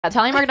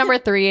Tally mark number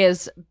 3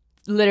 is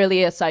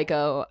literally a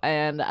psycho,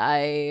 and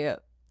I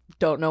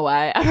don't know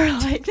why I ever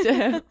liked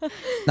him.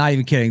 Not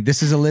even kidding.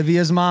 This is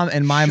Olivia's mom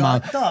and my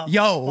mom.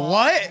 Yo,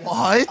 what?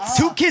 What?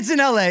 2 kids in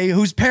LA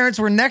whose parents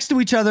were next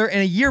to each other in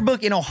a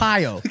yearbook in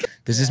Ohio.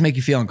 Does this make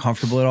you feel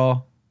uncomfortable at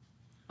all?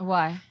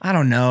 Why? I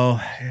don't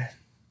know.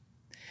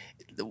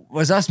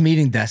 Was us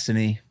meeting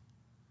destiny?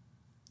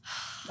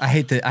 I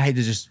hate to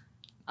just.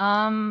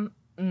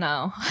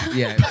 No.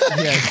 Yeah,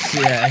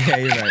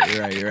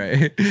 you're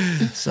right.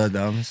 So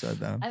dumb.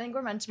 I think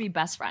we're meant to be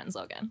best friends,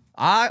 Logan.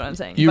 That's what I'm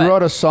saying. You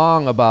wrote a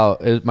song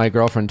about, my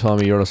girlfriend told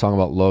me you wrote a song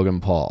about Logan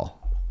Paul.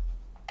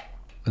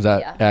 Is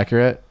that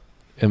accurate?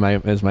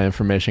 Is my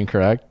information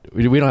correct?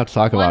 We don't have to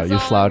talk about it. You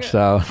slouched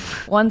out.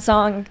 1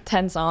 song,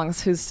 10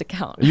 songs. Who's to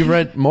count? You've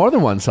read more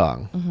than 1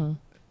 song.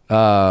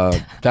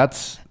 And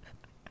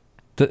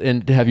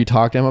have you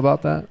talked to him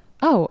about that?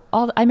 Oh,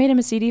 I made him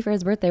a CD for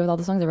his birthday with all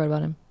the songs I wrote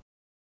about him.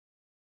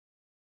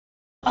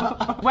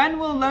 When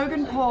will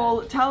Logan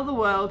Paul tell the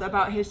world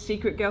about his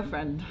secret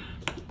girlfriend?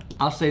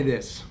 I'll say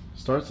this.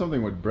 Start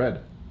something with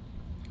bread.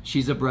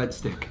 She's a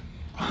breadstick.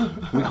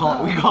 We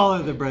call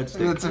her the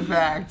breadstick. That's a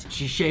fact.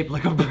 She's shaped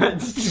like a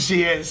breadstick.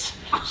 She is.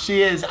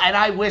 She is. And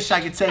I wish I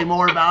could say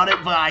more about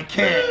it, but I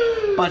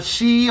can't. But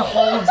she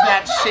holds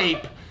that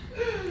shape.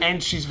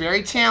 And she's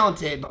very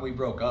talented. We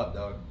broke up,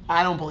 dog.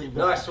 I don't believe that.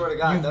 No, I swear to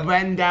God. You've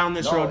been down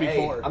this road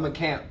before. I'm in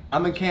camp.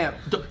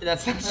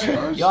 That's not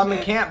true. Yo, I'm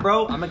in camp,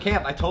 bro. I'm in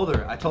camp. I told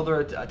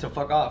her to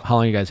fuck off. How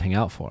long you guys hang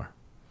out for?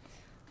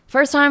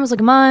 First time was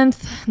like a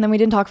month, and then we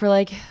didn't talk for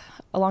like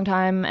a long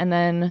time, and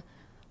then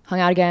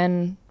hung out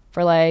again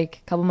for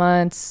like a couple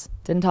months.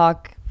 Didn't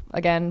talk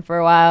again for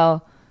a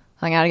while.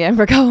 Hung out again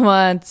for a couple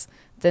months.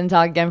 Didn't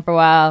talk again for a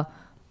while.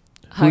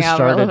 Hung out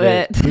for a little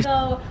bit.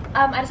 So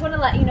I just want to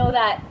let you know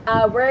that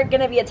we're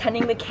going to be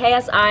attending the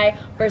KSI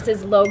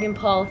versus Logan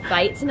Paul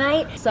fight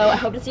tonight. So I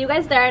hope to see you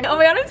guys there. And oh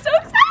my God, I'm so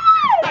excited!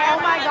 Oh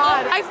my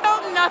God. I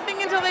felt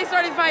nothing until they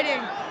started fighting.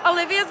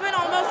 Olivia's been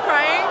almost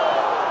crying.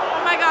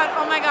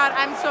 Oh my God,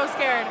 I'm so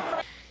scared.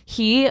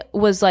 He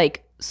was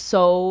like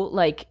so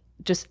like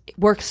just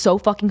worked so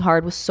fucking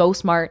hard, was so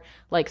smart,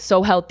 like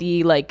so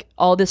healthy, like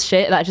all this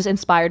shit that just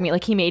inspired me.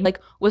 Like he made like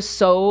was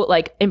so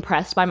like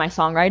impressed by my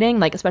songwriting,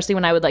 like especially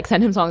when I would like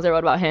send him songs I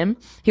wrote about him.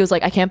 He was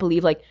like, I can't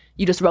believe like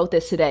you just wrote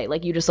this today.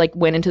 Like you just like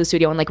went into the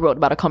studio and like wrote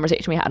about a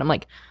conversation we had. I'm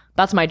like,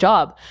 that's my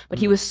job. But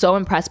he was so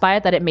impressed by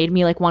it that it made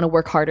me like want to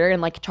work harder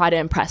and like try to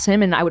impress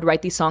him. And I would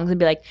write these songs and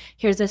be like,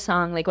 here's this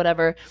song, like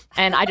whatever.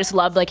 And I just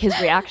loved like his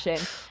reaction.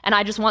 And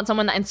I just want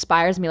someone that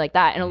inspires me like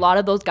that. And a lot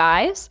of those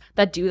guys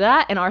that do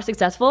that and are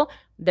successful,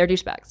 they're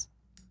douchebags.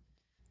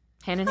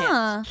 Hand in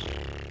hand.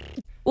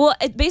 Well,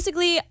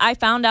 basically, I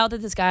found out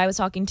that this guy I was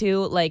talking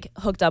to like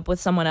hooked up with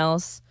someone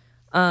else,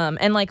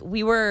 and like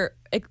we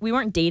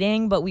weren't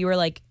dating, but we were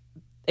like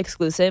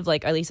exclusive.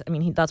 Like at least, I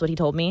mean, that's what he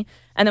told me.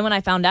 And then when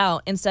I found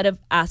out, instead of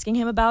asking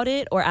him about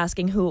it or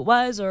asking who it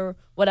was or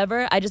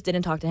whatever, I just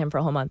didn't talk to him for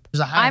a whole month.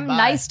 I'm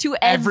nice to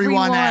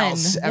everyone.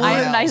 else.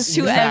 I am nice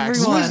to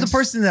everyone. Who's the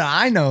person that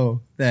I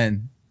know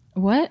then?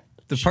 What?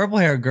 The purple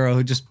hair girl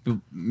who just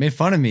made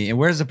fun of me. And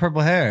where's the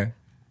purple hair?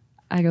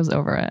 I goes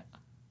over it.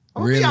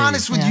 I'll be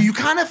honest with you. You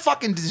kind of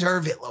fucking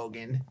deserve it,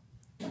 Logan.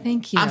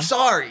 Thank you. I'm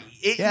sorry.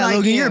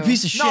 Logan, you're a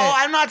piece of shit. No,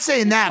 I'm not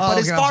saying that. But okay,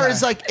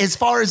 as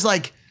far as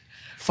like,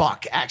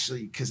 fuck,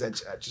 actually, because I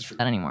just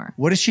Not anymore.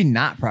 What is she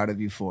not proud of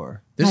you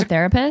for? My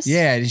therapist?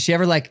 Yeah. Did she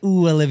ever like,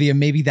 ooh, Olivia,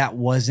 maybe that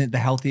wasn't the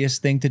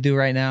healthiest thing to do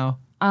right now?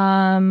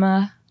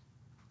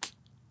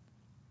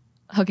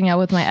 Hooking out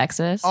with my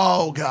exes.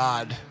 Oh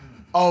God,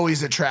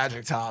 always a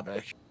tragic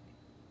topic.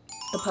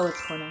 The Poet's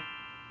Corner.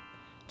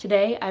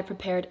 Today I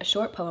prepared a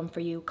short poem for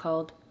you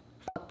called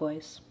Fuck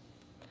Boys.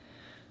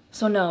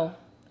 So no,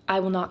 I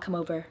will not come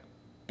over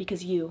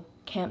because you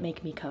can't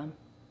make me come.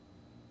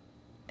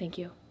 Thank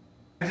you.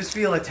 I just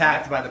feel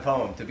attacked by the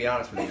poem, to be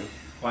honest with you.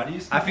 Why do you?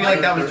 I feel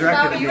like that was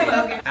directed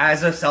at me.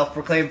 As a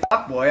self-proclaimed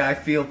fuckboy, I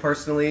feel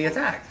personally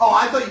attacked. Oh,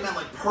 I thought you meant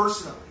like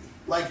personally.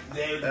 Like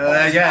they.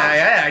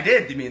 Yeah, I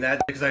did. You mean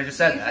that because I just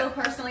said that. You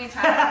feel personally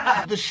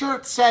attacked? The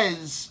shirt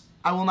says,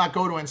 I will not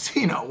go to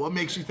Encino. What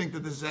makes you think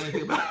that this is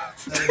anything about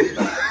it?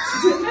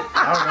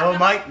 I don't know,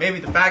 Mike. Maybe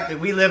the fact that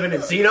we live in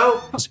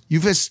Encino.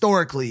 You've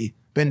historically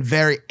been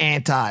very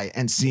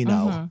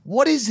anti-Encino.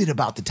 What is it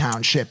about the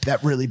township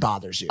that really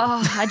bothers you?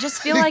 I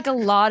just feel like a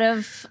lot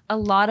of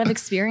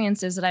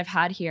experiences that I've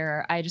had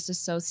here, I just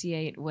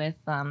associate with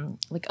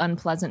like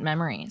unpleasant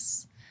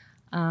memories.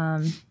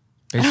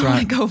 I don't want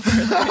to go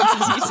further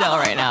into detail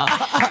right now,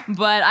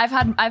 but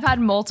I've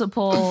had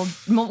multiple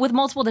with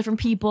multiple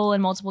different people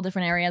in multiple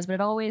different areas, but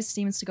it always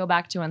seems to go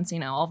back to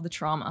Encino, all of the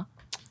trauma.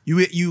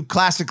 You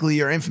classically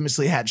or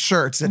infamously had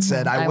shirts that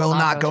said, I will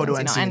not go to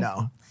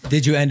Encino.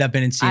 Did you end up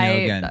in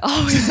Encino again?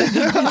 Always end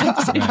up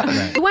in Encino.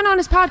 Right. We went on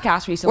his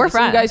podcast recently. We're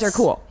friends. So you guys are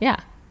cool. Yeah.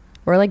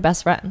 We're like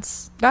best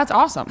friends. That's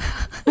awesome.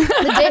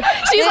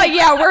 She's like,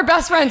 yeah, we're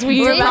best friends.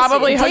 We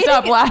probably hooked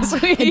up last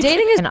week.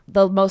 Dating is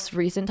the most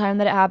recent time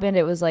that it happened.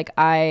 It was like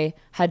I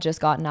had just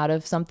gotten out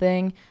of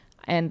something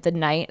And the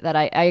night that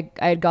I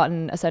had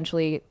gotten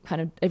essentially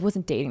kind of, it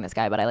wasn't dating this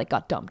guy, but I like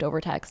got dumped over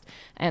text.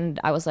 And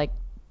I was like,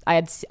 I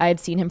had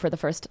seen him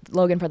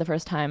Logan for the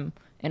first time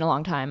in a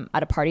long time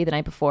at a party the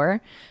night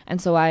before.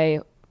 And so I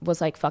was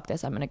like, fuck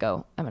this, I'm gonna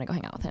go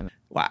hang out with him.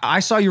 Well,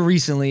 I saw you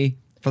recently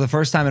for the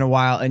first time in a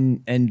while,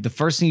 and the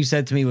first thing you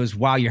said to me was,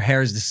 wow, your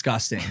hair is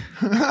disgusting.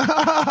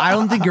 I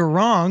don't think you're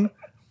wrong.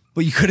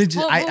 But you could have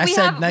just. I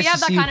said, nice to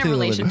see you too. We have that kind of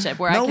relationship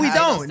where no, we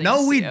don't.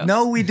 No,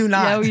 we do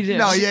not. Yeah, we do.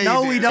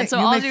 No, we don't. So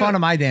you make fun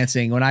of my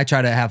dancing when I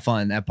try to have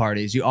fun at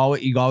parties. You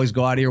always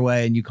go out of your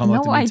way and you come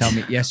up to me and tell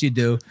me, yes, you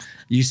do.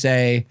 You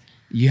say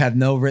you have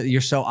no. You're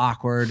so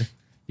awkward.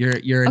 You're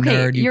a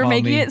nerd. You're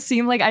making it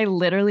seem like I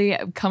literally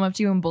come up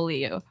to you and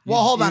bully you.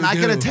 Well, hold on. I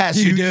can attest.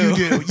 You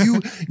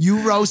do.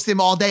 You roast him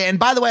all day. And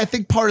by the way, I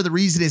think part of the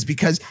reason is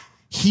because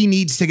he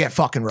needs to get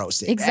fucking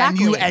roasted.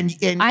 Exactly. And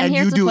I'm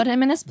here to put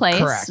him in his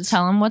place, to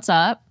tell him what's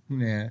up.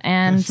 Yeah.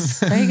 And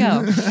there you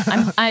go.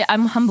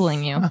 I'm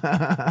humbling you.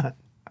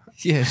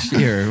 Yeah,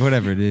 sure.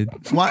 Whatever, dude.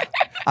 What?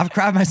 I've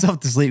cried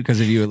myself to sleep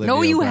because of you, Olivia.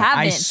 No, you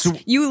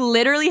haven't. You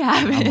literally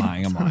haven't.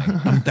 I'm lying.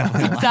 I'm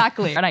definitely lying.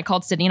 Exactly. And I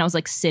called Sydney and I was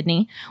like,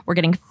 Sydney, we're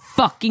getting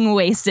fucking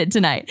wasted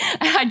tonight.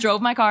 And I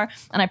drove my car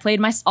and I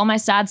played all my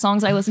sad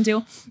songs I listened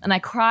to and I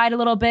cried a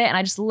little bit and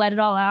I just let it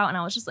all out and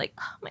I was just like,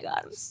 oh my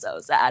God, I'm so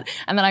sad.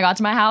 And then I got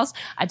to my house,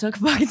 I took a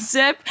fucking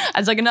sip,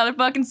 I took another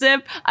fucking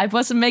sip, I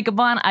put some makeup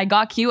on, I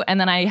got cute, and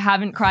then I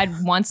haven't cried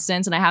once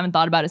since and I haven't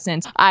thought about it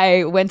since.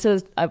 I went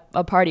to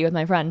a party with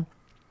my friend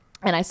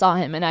and I saw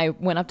him and I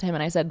went up to him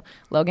and I said,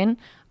 Logan,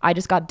 I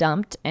just got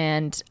dumped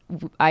and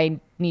I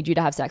need you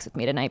to have sex with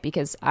me tonight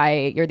because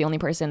you're the only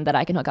person that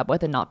I can hook up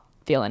with and not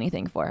feel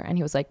anything for. And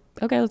he was like,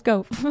 okay, let's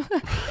go.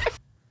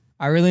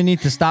 I really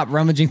need to stop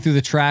rummaging through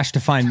the trash to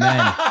find men.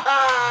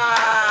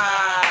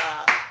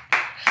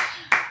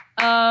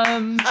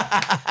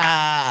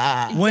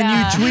 When you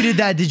tweeted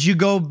that, did you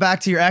go back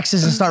to your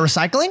exes and start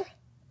recycling?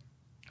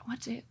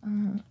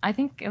 I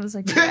think it was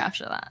like the day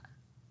after that.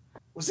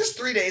 Was this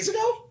 3 days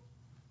ago?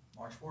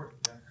 March 4th.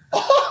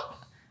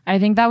 I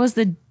think that was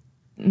the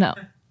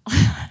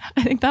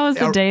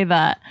day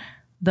that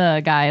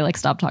the guy like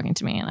stopped talking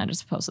to me and I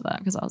just posted that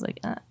because I was like,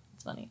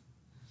 it's funny.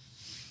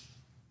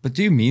 But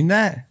do you mean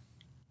that?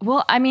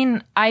 Well, I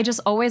mean, I just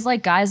always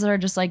like guys that are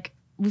just like,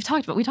 we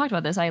talked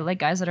about this. I like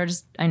guys that are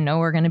just, I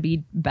know are going to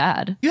be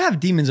bad. You have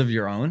demons of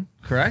your own,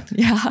 correct?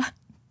 Yeah,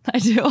 I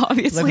do,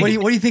 obviously.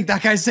 Like, what do you think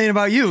that guy's saying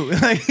about you?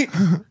 Like,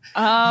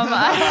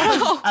 I don't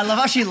know. I love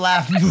how she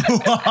laughed.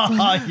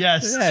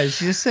 Yes. Yeah,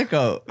 she's a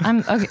sicko.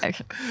 I'm okay.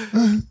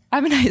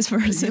 I'm a nice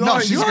person. You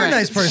are a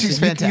nice person. She's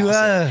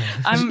fantastic.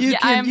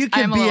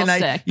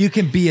 You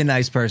can be a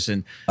nice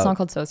person. It's not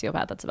called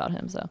Sociopath. That's about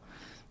him. So.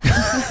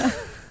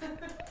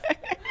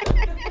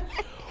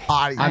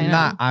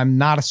 I'm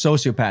not a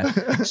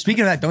sociopath.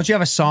 Speaking of that, don't you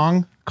have a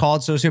song called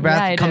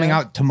Sociopath coming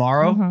out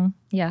tomorrow? Mm-hmm.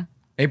 Yeah.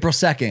 April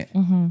 2nd.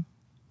 Mm-hmm.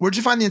 Where'd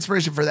you find the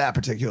inspiration for that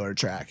particular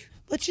track?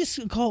 Let's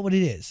just call it what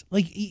it is.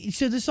 Like,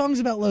 so the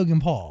song's about Logan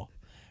Paul,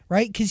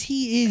 right? Because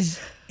he is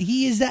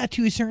that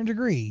to a certain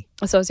degree.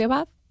 A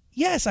sociopath?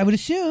 Yes, I would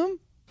assume.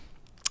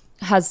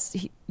 Has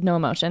no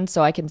emotion,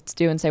 so I can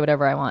do and say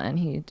whatever I want, and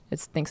he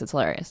thinks it's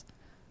hilarious.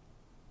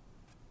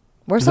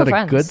 We're Is so that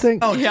friends. a good thing?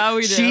 Oh, yeah,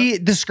 we do. She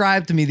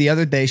described to me the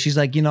other day, she's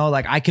like,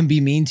 like I can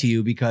be mean to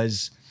you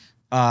because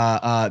you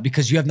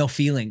have no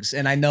feelings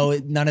and I know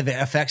none of it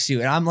affects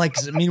you. And I'm like,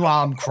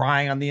 meanwhile, I'm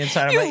crying on the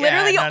inside.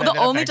 I'm the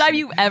only time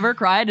you've ever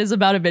cried is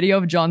about a video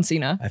of John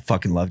Cena. I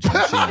fucking love John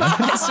Cena.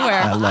 I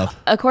swear.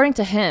 According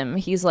to him,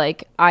 he's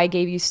like, I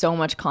gave you so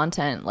much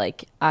content.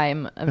 Like,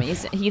 I'm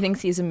amazing. He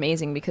thinks he's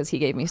amazing because he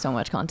gave me so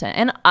much content.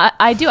 And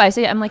I do.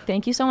 I'm like,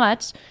 thank you so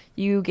much.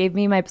 You gave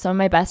me some of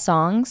my best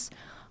songs.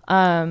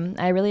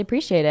 I really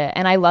appreciate it.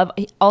 And I love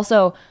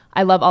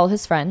all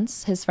his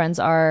friends. His friends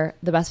are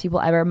the best people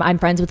ever. I'm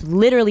friends with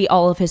literally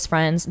all of his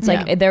friends. It's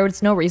like there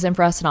was no reason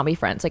for us to not be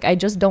friends. Like, I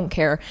just don't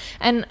care.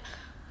 And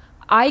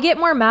I get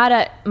more mad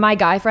at my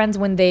guy friends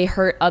when they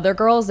hurt other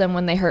girls than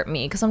when they hurt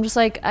me. Because I'm just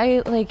like,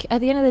 at the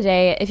end of the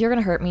day, if you're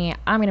going to hurt me,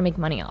 I'm going to make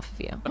money off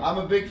of you. I'm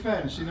a big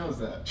fan. She knows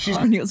that.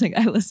 Neil's like,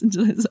 I listen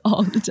to this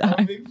all the time.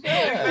 I'm a big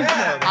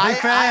fan. I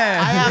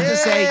have to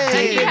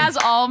say, he has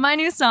all my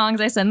new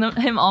songs. I send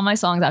him all my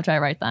songs after I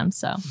write them.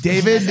 So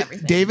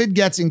David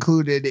gets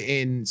included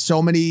in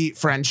so many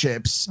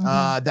friendships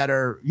that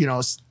are,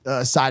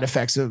 side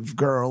effects of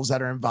girls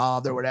that are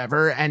involved or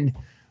whatever. And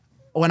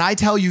when I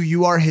tell you,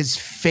 you are his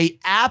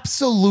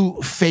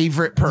absolute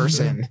favorite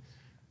person,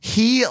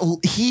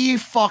 he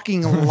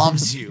fucking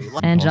loves you.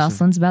 And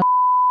Josslyn's about.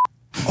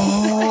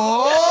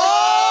 Oh!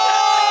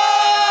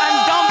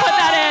 Don't put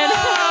it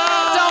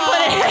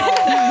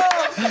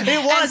in.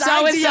 It was.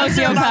 So is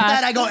sociopath. About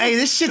that. I go, hey,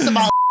 this shit's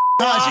about.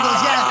 She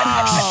goes,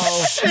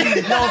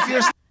 yeah. No, if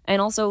you're. And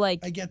also,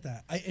 like, I get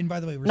that. And by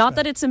the way, respect. Not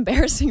that it's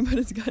embarrassing, but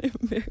it's kind of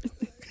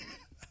embarrassing.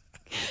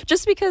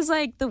 Just because,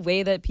 like, the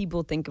way that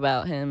people think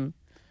about him.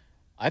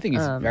 I think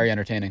he's very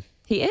entertaining.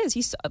 He is.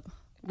 He's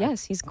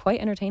quite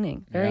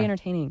entertaining. Very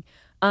entertaining.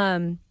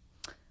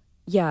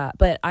 Yeah,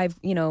 but I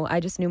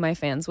just knew my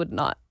fans would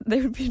not. They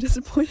would be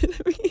disappointed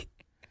in me.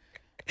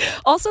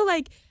 Also,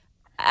 like,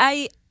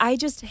 I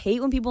just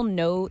hate when people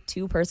know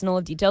too personal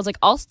of details. Like,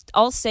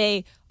 I'll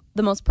say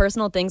the most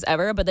personal things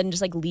ever, but then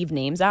just like leave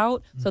names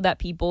out so that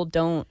people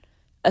don't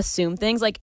assume things. Like,